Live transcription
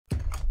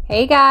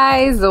Hey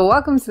guys,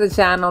 welcome to the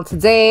channel.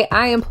 Today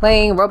I am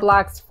playing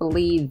Roblox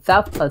Flee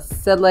the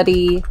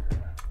Facility.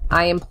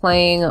 I am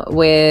playing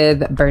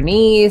with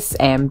Bernice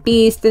and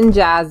Beast and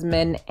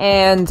Jasmine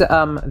and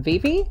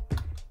Vivi.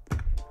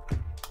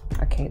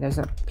 Okay, there's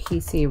a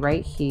PC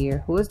right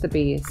here. Who is the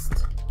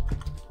Beast?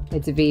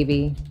 It's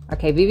Vivi.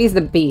 Okay, Vivi's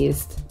the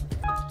Beast.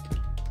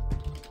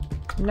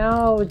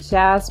 No,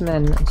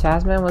 Jasmine.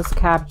 Jasmine was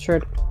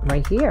captured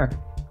right here.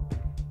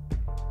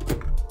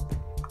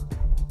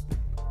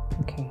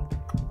 Okay.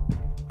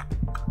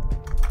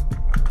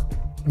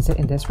 Is it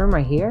in this room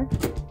right here?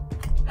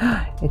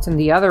 It's in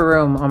the other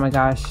room. Oh my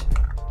gosh.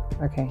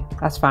 Okay,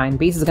 that's fine.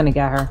 Beast is gonna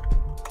get her.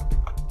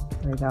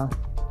 There we go.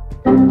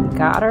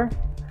 Got her.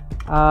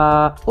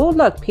 Oh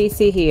look,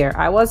 PC here.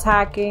 I was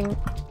hacking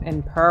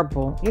in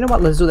purple. You know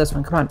what? Let's do this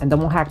one. Come on, and then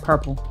we'll hack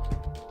purple.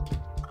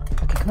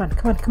 Okay, come on,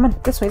 come on, come on.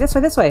 This way, this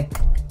way, this way.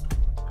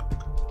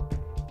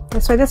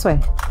 This way, this way.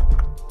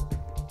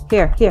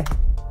 Here, here.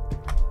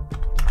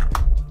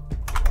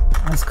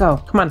 Let's go.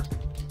 Come on.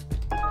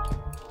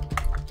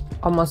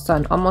 Almost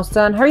done. Almost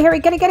done. Hurry, hurry.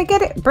 Get it, get it,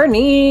 get it.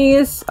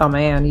 Bernice. Oh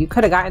man, you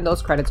could have gotten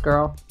those credits,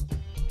 girl.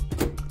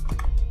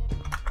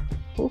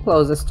 Who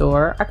closed this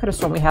door? I could have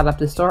sworn we had left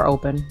this door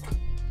open.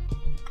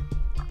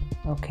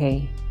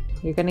 Okay.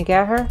 You're gonna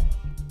get her?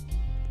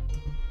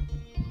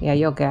 Yeah,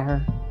 you'll get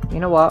her. You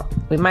know what?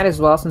 We might as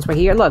well since we're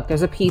here. Look,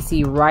 there's a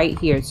PC right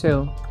here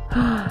too.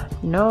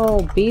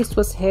 No, Beast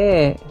was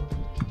hit.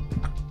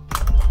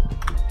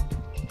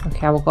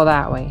 Okay, I will go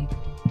that way.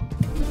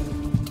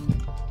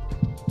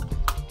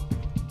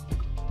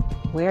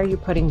 Where are you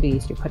putting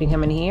Beast? You're putting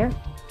him in here?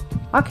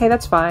 Okay,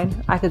 that's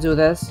fine. I could do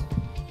this.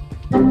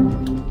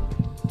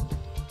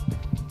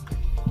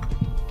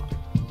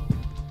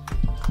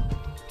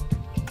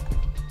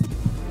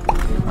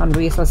 On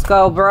Beast, let's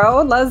go,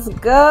 bro. Let's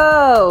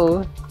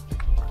go.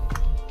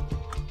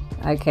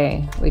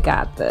 Okay, we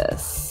got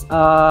this.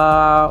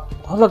 Oh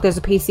look, there's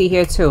a PC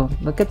here too.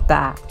 Look at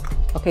that.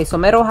 Okay, so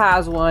middle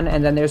has one,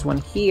 and then there's one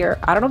here.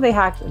 I don't know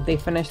if they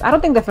finished. I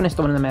don't think they finished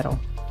the one in the middle.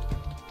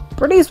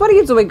 Bernice, what are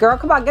you doing, girl?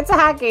 Come on, get to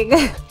hacking.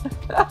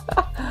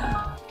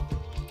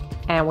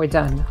 And we're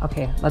done.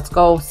 Okay, let's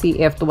go see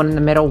if the one in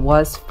the middle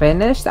was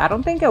finished. I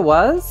don't think it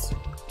was,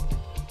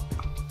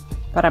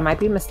 but I might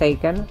be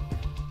mistaken.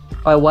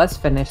 Oh, it was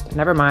finished.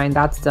 Never mind,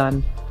 that's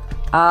done.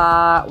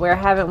 Where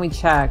haven't we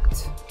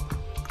checked?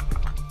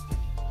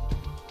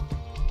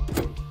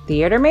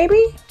 Theater,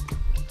 maybe?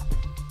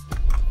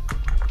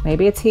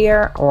 Maybe it's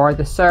here, or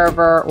the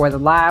server, or the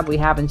lab. We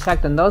haven't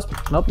checked on those.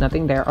 Nope,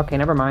 nothing there. Okay,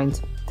 never mind.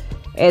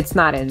 It's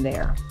not in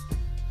there.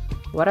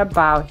 What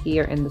about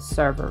here in the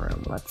server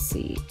room? Let's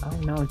see. Oh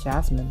no,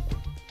 Jasmine.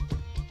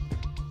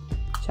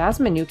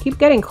 Jasmine, you keep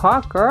getting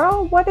caught,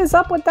 girl. What is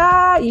up with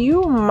that?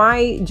 You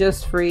might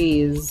just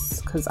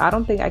freeze, because I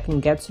don't think I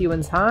can get to you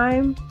in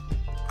time.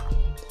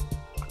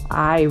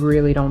 I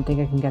really don't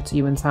think I can get to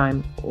you in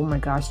time. Oh my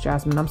gosh,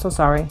 Jasmine, I'm so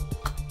sorry.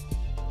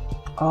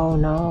 Oh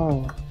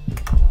no.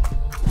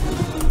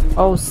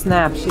 Oh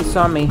snap, she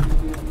saw me.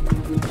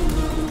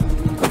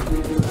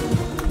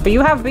 But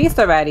you have Beast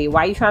already.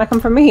 Why are you trying to come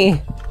for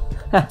me?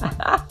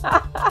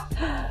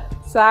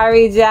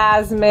 Sorry,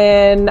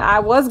 Jasmine. I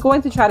was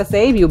going to try to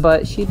save you,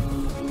 but she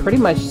pretty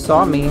much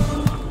saw me.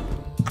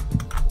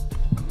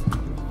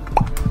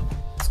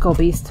 Let's go,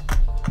 Beast.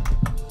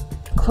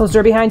 Close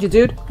door behind you,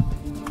 dude.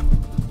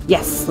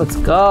 Yes, let's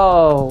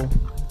go.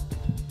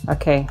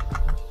 Okay.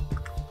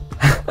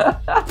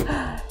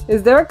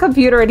 Is there a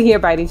computer in here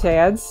by any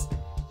chance?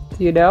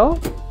 Do you know?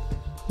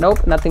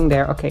 Nope, nothing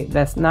there. Okay,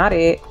 that's not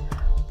it.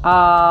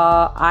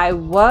 I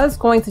was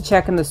going to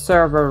check in the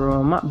server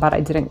room, but I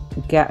didn't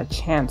get a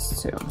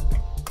chance to.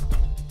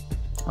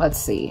 Let's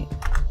see.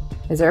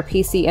 Is there a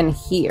PC in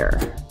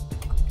here?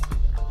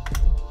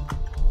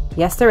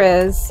 Yes, there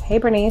is. Hey,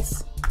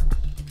 Bernice.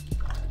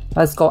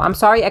 Let's go. I'm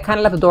sorry, I kind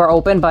of left the door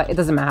open, but it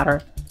doesn't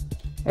matter.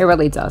 It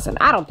really doesn't.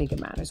 I don't think it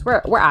matters.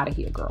 We're out of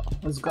here, girl.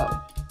 Let's go.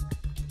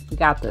 We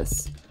got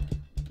this.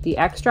 The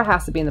extra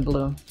has to be in the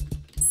blue.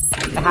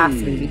 It has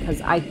to be,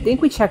 because I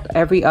think we checked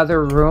every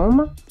other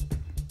room.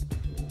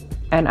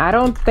 And I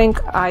don't think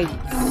I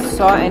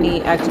saw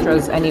any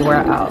extras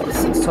anywhere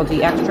else. So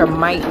the extra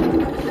might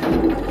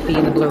be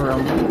in the blue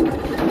room.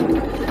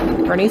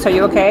 Bernice, are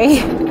you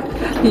okay?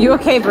 You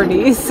okay,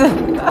 Bernice?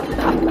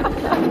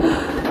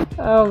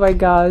 Oh my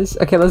gosh.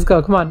 Okay, let's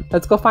go. Come on.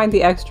 Let's go find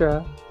the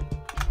extra.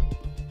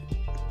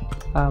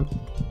 I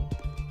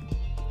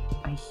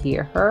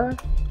hear her.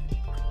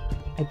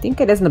 I think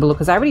it is in the blue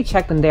because I already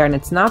checked in there and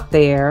it's not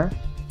there.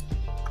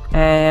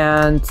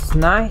 And it's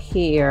not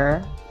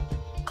here.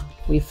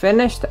 We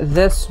finished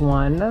this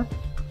one.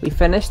 We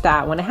finished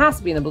that one. It has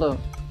to be in the blue.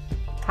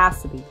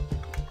 Has to be.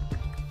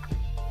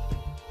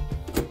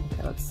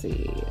 Okay, let's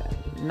see.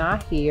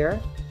 Not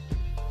here.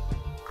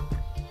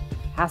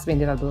 Has to be in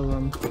the other blue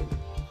room.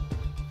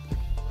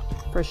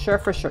 For sure,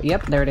 for sure.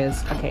 Yep, there it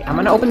is. Okay, I'm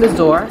gonna open this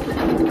door.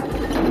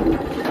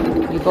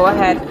 You go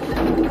ahead.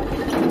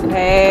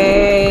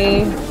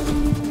 Hey.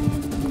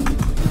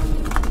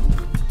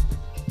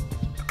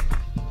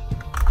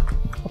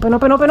 Open,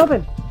 open, open,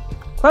 open.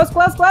 Close,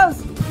 close,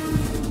 close.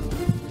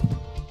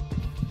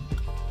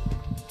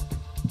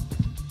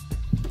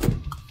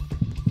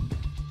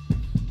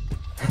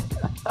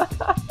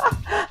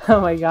 Oh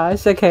my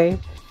gosh, okay.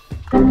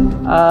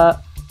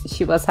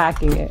 She was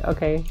hacking it,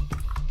 okay.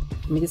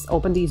 Let me just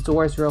open these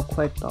doors real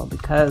quick though,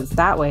 because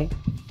that way...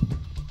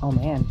 Oh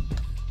man.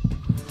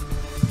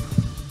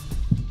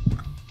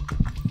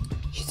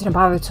 She didn't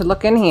bother to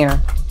look in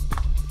here.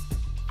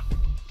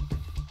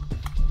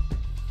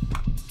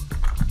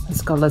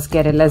 Let's go, let's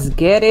get it, let's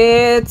get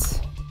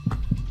it.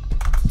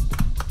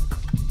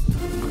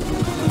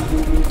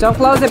 Don't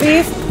close it,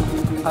 beast.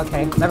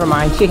 Okay, never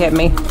mind, she hit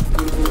me.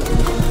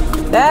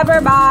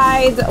 Never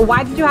mind.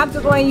 Why did you have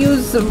to go and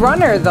use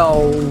runner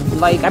though?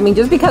 Like, I mean,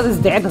 just because it's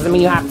there doesn't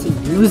mean you have to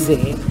use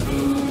it.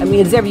 I mean,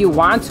 it's there if you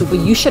want to, but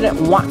you shouldn't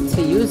want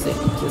to use it.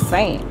 Just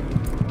saying.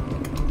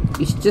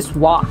 You should just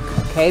walk,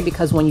 okay?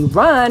 Because when you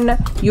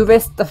run, you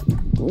risk the,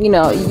 you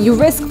know, you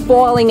risk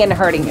falling and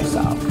hurting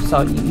yourself.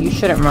 So you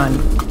shouldn't run.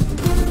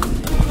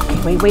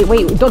 Okay,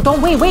 wait.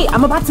 Don't wait.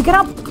 I'm about to get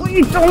up.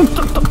 Wait, don't.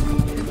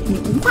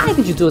 Why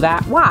did you do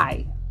that?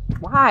 Why?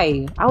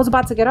 I was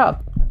about to get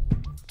up.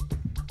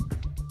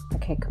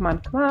 Okay, come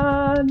on.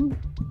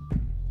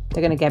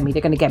 They're gonna get me.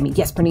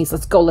 Yes, Bernice,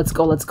 let's go.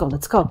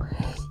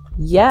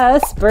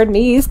 Yes,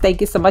 Bernice,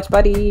 thank you so much,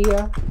 buddy.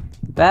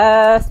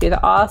 Best, you're the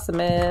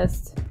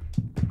awesomest.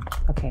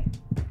 Okay,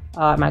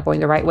 am I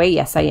going the right way?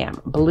 Yes, I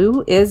am.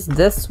 Blue is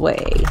this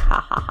way.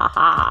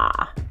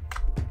 Ha.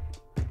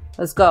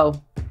 Let's go.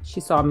 She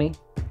saw me.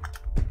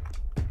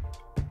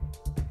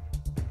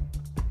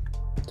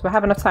 Do I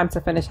have enough time to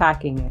finish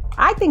hacking it?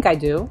 I think I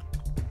do.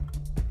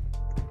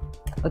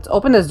 Let's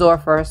open this door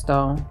first,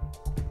 though.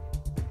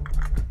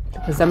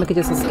 Because then we could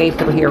just escape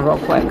through here real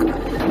quick.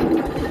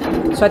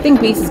 So I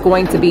think Beast is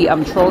going to be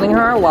trolling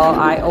her while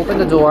I open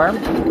the door.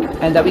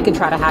 And then we can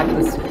try to hack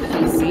this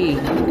PC.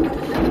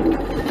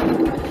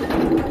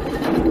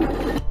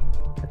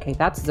 Okay,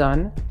 that's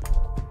done.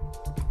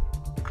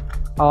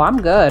 Oh,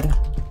 I'm good.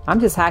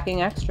 I'm just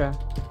hacking extra.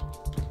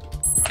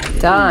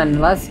 Done.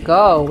 Let's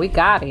go. We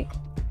got it.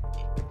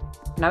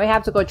 Now we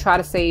have to go try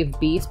to save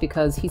Beast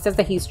because he says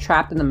that he's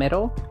trapped in the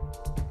middle.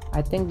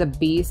 I think the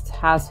Beast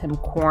has him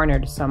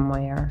cornered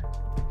somewhere.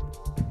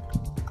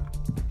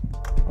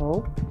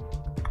 Oh.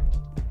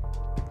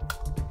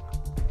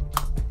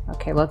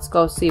 Okay, let's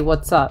go see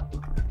what's up.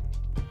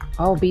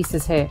 Oh, Beast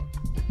is hit.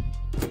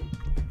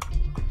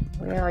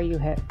 Where are you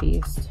hit,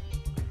 Beast?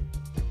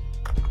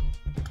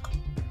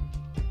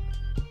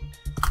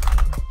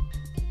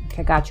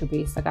 Okay, got you,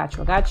 Beast. I got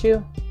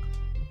you.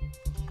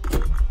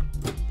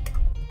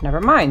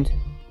 Never mind.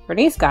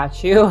 Bernice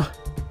got you.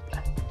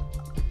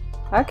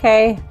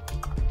 Okay.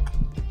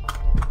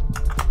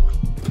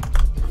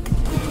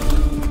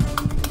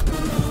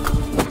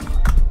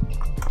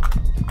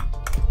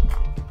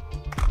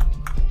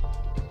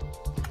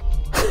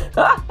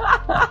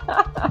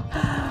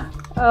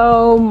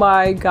 Oh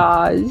my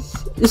gosh.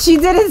 She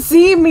didn't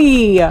see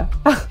me.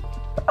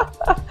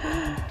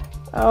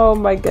 Oh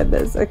my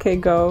goodness. Okay,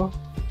 go.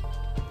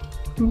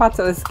 I'm about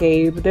to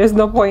escape. There's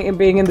no point in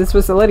being in this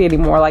facility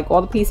anymore. Like,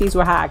 all the PCs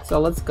were hacked, so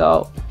let's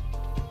go.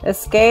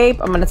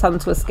 Escape. I'm gonna tell them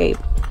to escape.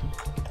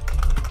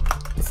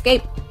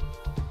 Escape.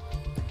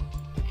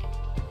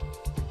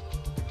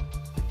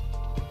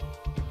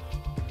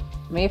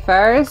 Me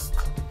first.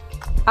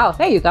 Oh,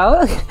 there you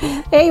go.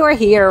 They were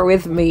here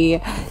with me.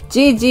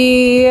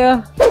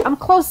 GG. I'm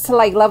close to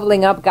like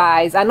leveling up,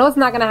 guys. I know it's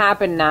not gonna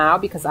happen now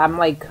because I'm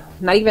like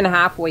not even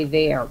halfway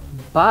there,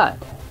 but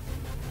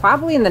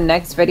probably in the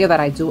next video that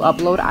I do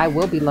upload, I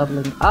will be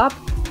leveling up,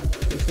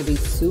 which will be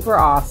super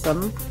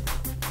awesome.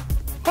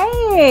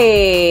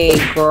 Hey,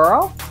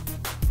 girl.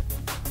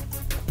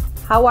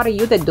 How are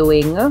you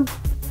doing?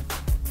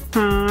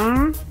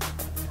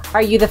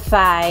 Are you the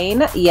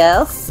fine?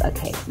 Yes.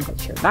 Okay,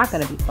 but you're not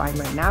gonna be fine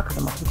right now because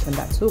I'm gonna put you in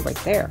that tube right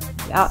there.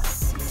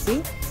 Yes.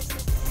 See?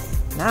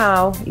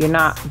 Now you're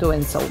not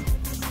doing so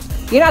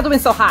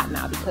hot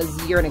now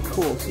because you're in a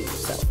cool tube.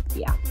 So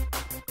yeah.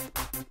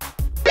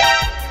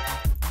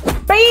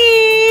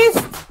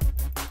 Beast!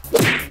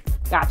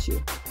 Got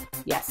you.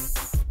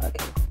 Yes.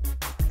 Okay.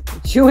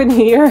 Put you in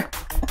here.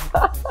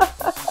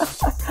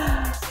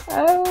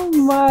 Oh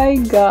my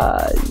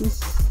gosh.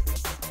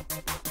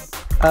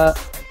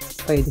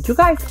 Wait, did you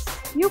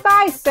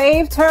guys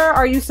saved her?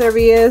 Are you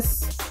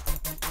serious?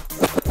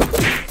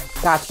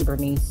 Got you,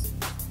 Bernice.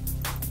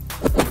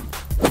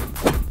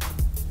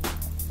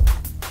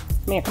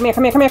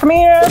 Come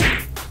here.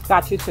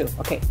 Got you too.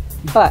 Okay.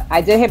 But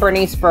I did hit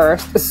Bernice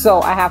first,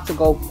 so I have to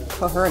go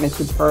put her in a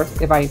tube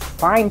first. If I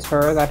find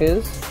her, that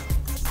is.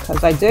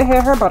 Because I did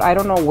hit her, but I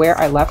don't know where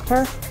I left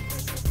her.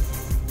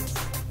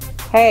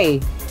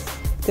 Hey,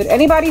 did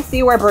anybody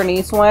see where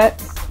Bernice went?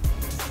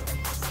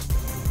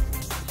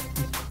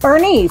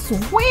 Bernice,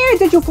 where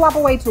did you flop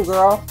away to,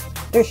 girl?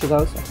 There she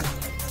goes. Okay.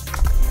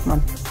 Come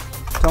on.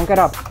 Don't get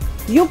up.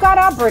 You got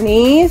up,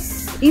 Bernice.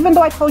 Even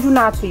though I told you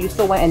not to, you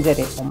still went and did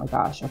it. Oh my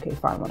gosh. Okay,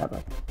 fine,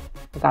 whatever.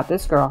 I got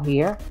this girl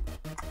here.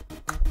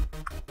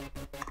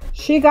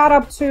 She got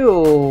up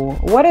too.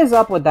 What is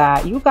up with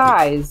that? You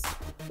guys,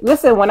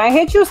 listen, when I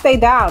hit you, stay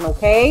down,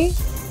 okay?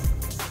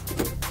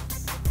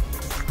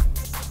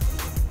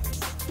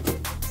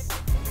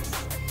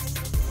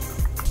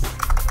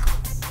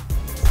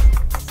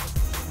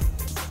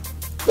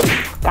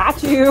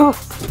 Got you.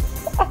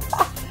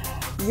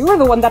 You were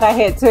the one that I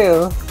hit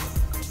too.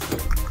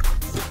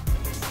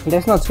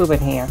 There's no tube in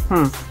here.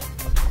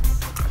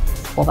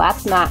 Well,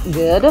 that's not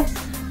good. Let's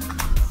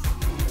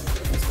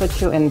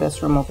put you in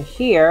this room over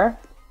here.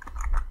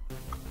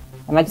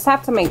 And I just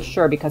have to make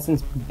sure, because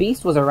since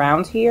Beast was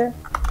around here,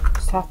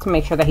 just have to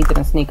make sure that he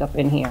didn't sneak up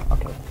in here.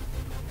 Okay.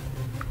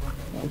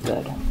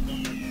 Very good.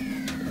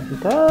 There he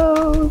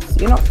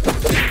goes. You know,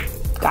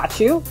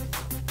 got you.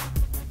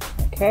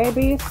 Okay,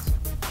 Beast.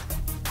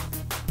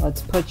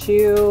 Let's put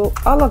you...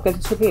 Oh, look, there's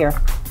a tube here.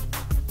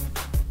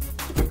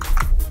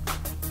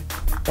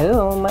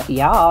 Boom.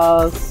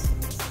 Yes.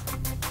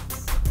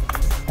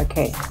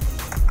 Okay.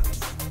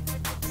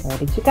 Where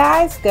did you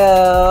guys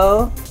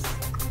go?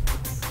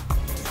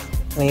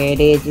 Where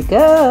did you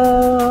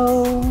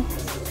go?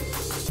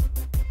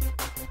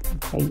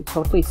 Okay, you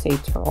totally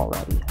saved her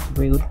already.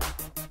 Rude.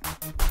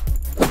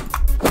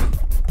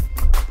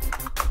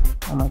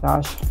 Oh my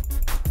gosh.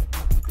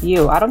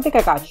 You, I don't think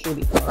I got you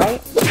before,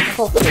 right? I'll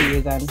go for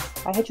you then.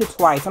 I hit you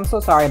twice. I'm so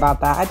sorry about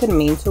that. I didn't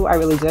mean to. I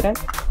really didn't.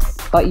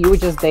 But you were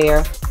just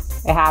there.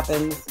 It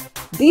happens.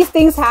 These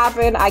things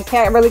happen. I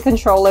can't really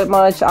control it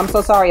much. I'm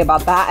so sorry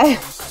about that.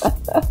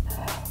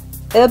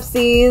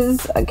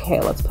 Oopsies. Okay,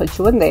 let's put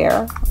you in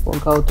there. We'll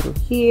go through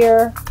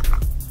here.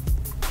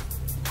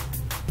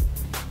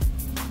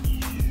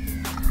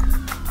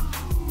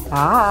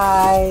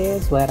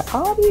 Guys, where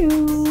are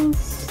you?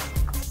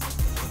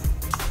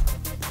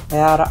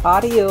 Where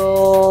are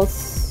you?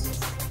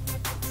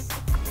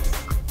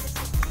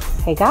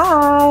 Hey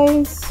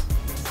guys.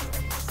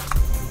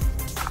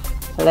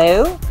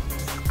 Hello?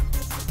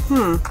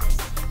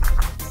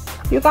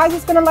 You guys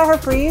just gonna let her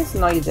freeze?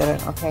 No, you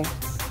didn't. Okay.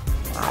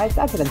 I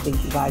didn't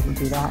think you guys would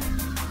do that.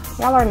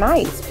 Y'all are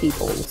nice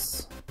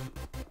peoples.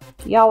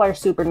 Y'all are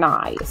super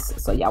nice,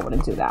 so y'all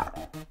wouldn't do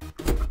that.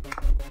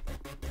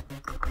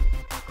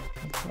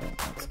 Okay,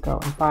 let's go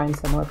and find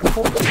some more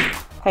people.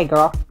 Hey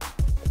girl.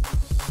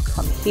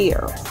 Come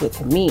here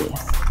with me.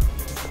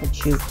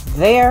 Put you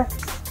there.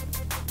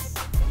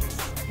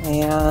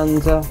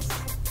 And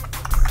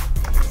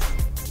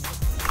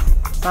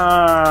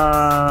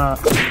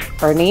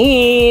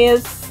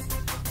Bernice.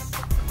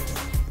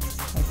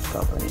 Let's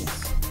go,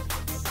 Bernice.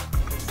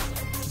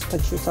 Let's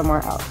put you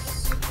somewhere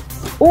else.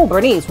 Oh,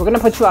 Bernice, we're gonna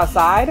put you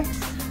outside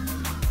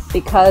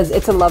because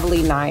it's a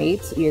lovely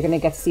night. You're gonna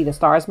get to see the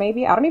stars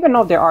maybe. I don't even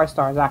know if there are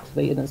stars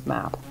actually in this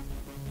map.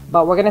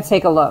 But we're gonna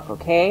take a look,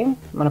 okay? I'm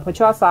gonna put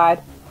you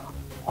outside.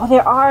 Oh,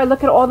 there are.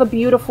 Look at all the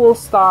beautiful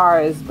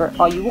stars.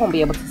 Oh, you won't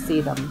be able to see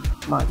them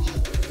much.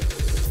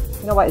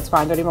 You know what? It's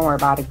fine. Don't even worry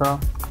about it, girl.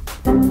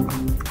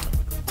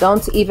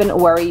 Don't even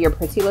worry your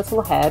pretty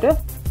little head.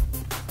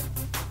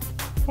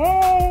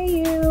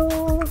 Hey, you.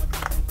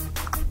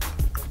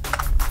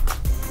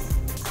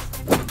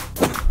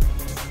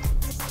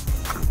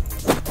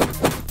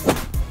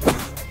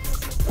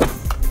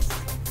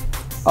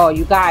 Oh,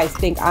 you guys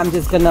think I'm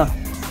just gonna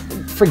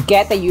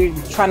forget that you're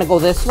trying to go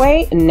this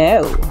way?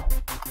 No.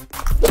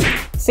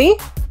 See?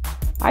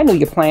 I knew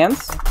your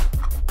plans.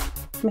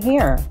 I'm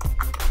here.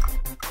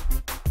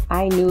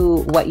 I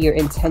knew what your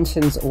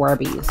intentions were,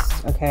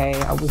 Beast. Okay?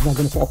 I was not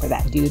gonna fall for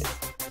that, dude.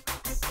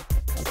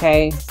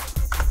 Okay?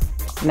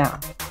 Now,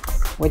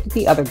 where did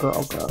the other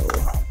girl go?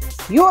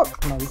 You're...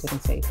 No, you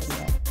didn't save him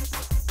yet.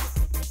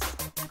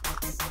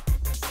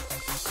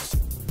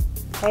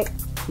 Hey,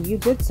 you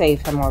did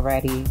save him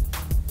already.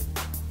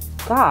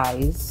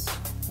 Guys.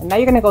 And now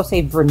you're gonna go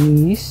save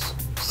Bernice?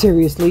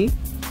 Seriously?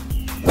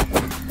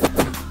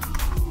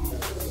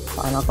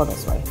 Fine, I'll go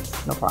this way.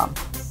 No problem.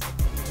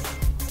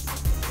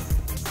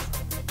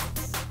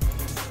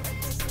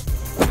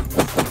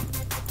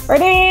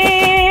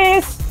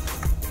 Bernice!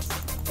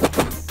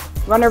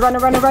 Runner, runner,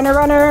 runner, runner,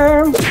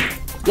 runner!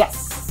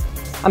 Yes!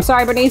 I'm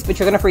sorry, Bernice, but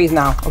you're gonna freeze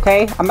now,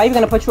 okay? I'm not even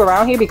gonna put you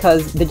around here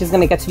because they're just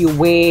gonna get to you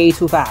way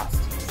too fast.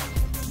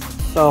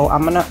 So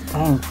I'm gonna...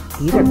 Dang,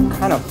 these are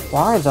kind of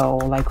far though,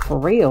 like for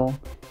real.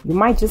 You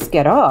might just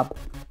get up.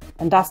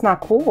 And that's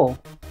not cool.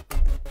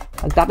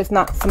 Like that is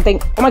not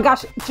something... Oh my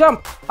gosh,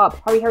 jump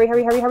up. Hurry, hurry,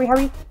 hurry, hurry, hurry,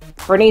 hurry.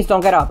 Bernice,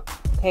 don't get up.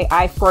 Okay,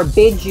 I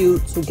forbid you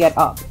to get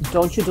up.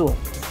 Don't you do it.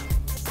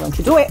 Don't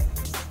you do it.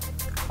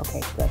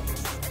 Okay, good.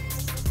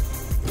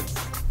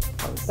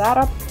 Close that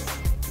up.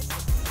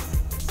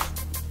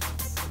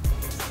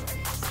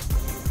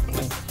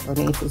 Okay,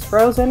 Bernice is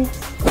frozen.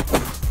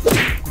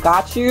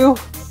 Got you.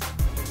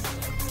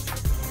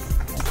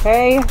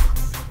 Okay.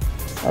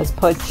 Let's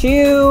put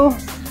you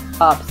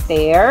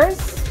upstairs.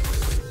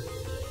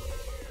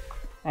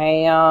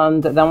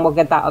 And then we'll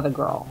get that other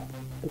girl.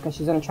 Because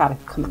she's gonna try to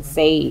come and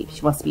save.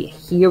 She wants to be a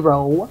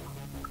hero.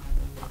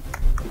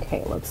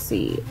 Okay, let's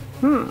see.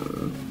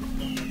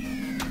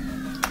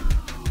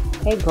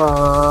 Hey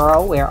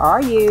girl, where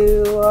are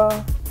you?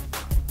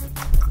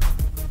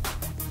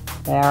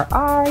 Where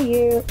are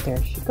you?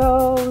 There she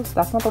goes.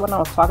 That's not the one I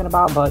was talking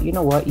about, but you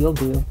know what? You'll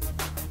do.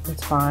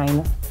 It's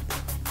fine.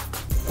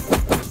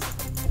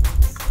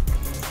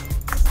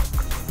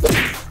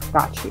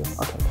 Got you.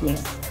 Okay, come here.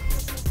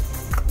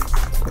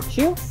 Put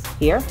you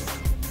here.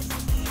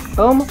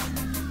 Boom.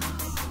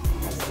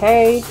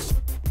 Okay.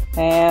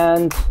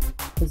 And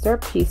is there a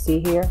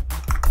PC here?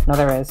 No,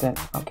 there isn't.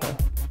 Okay,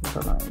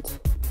 never mind.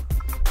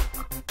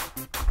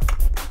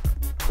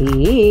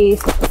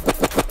 Beast.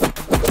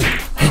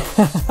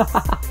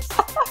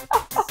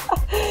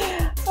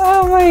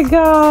 Oh my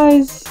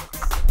gosh.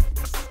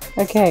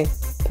 Okay,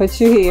 put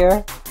you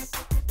here.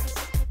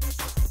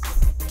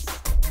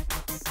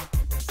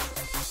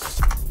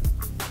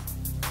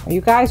 Are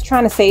you guys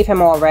trying to save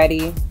him already?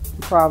 You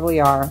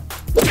probably are.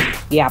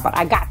 Yeah, but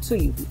I got to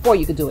you before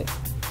you could do it.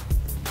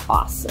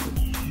 Awesome.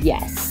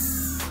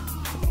 Yes.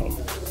 Okay.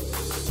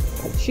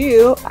 Put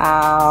you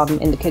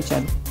in the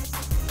kitchen.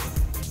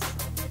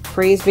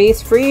 Freeze,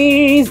 Beast,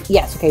 freeze!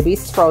 Yes, okay,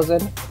 Beast is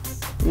frozen.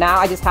 Now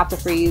I just have to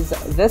freeze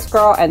this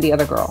girl and the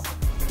other girl.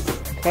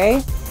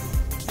 Okay?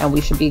 And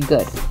we should be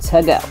good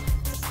to go.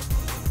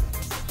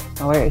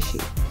 Now, where is she?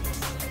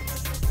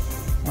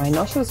 Now, I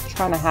know she was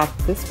trying to hack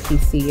this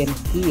PC in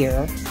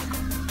here.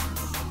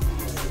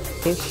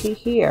 Is she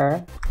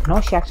here?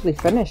 No, she actually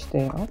finished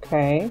it.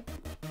 Okay.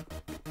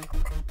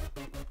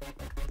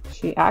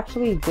 She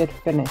actually did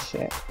finish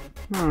it.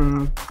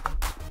 And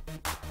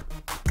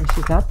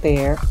she's not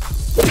there.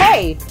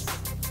 Hey!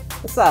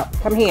 What's up?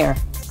 Come here.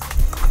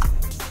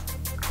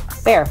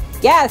 There.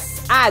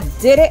 Yes! I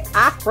did it!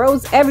 I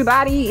froze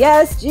everybody!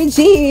 Yes!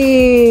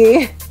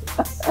 GG!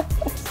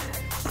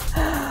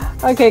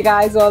 Okay,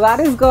 guys. Well, that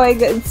is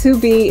going to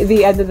be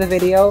the end of the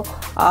video.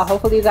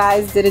 Hopefully you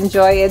guys did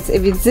enjoy it.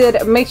 If you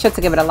did, make sure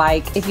to give it a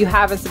like. If you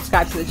haven't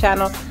subscribed to the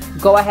channel,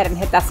 go ahead and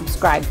hit that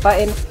subscribe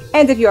button.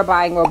 And if you are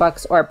buying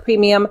Robux or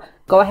Premium,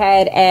 go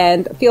ahead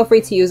and feel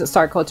free to use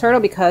Start Code Turtle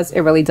because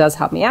it really does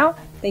help me out.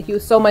 Thank you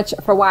so much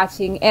for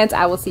watching, and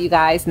I will see you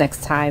guys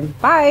next time.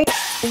 Bye!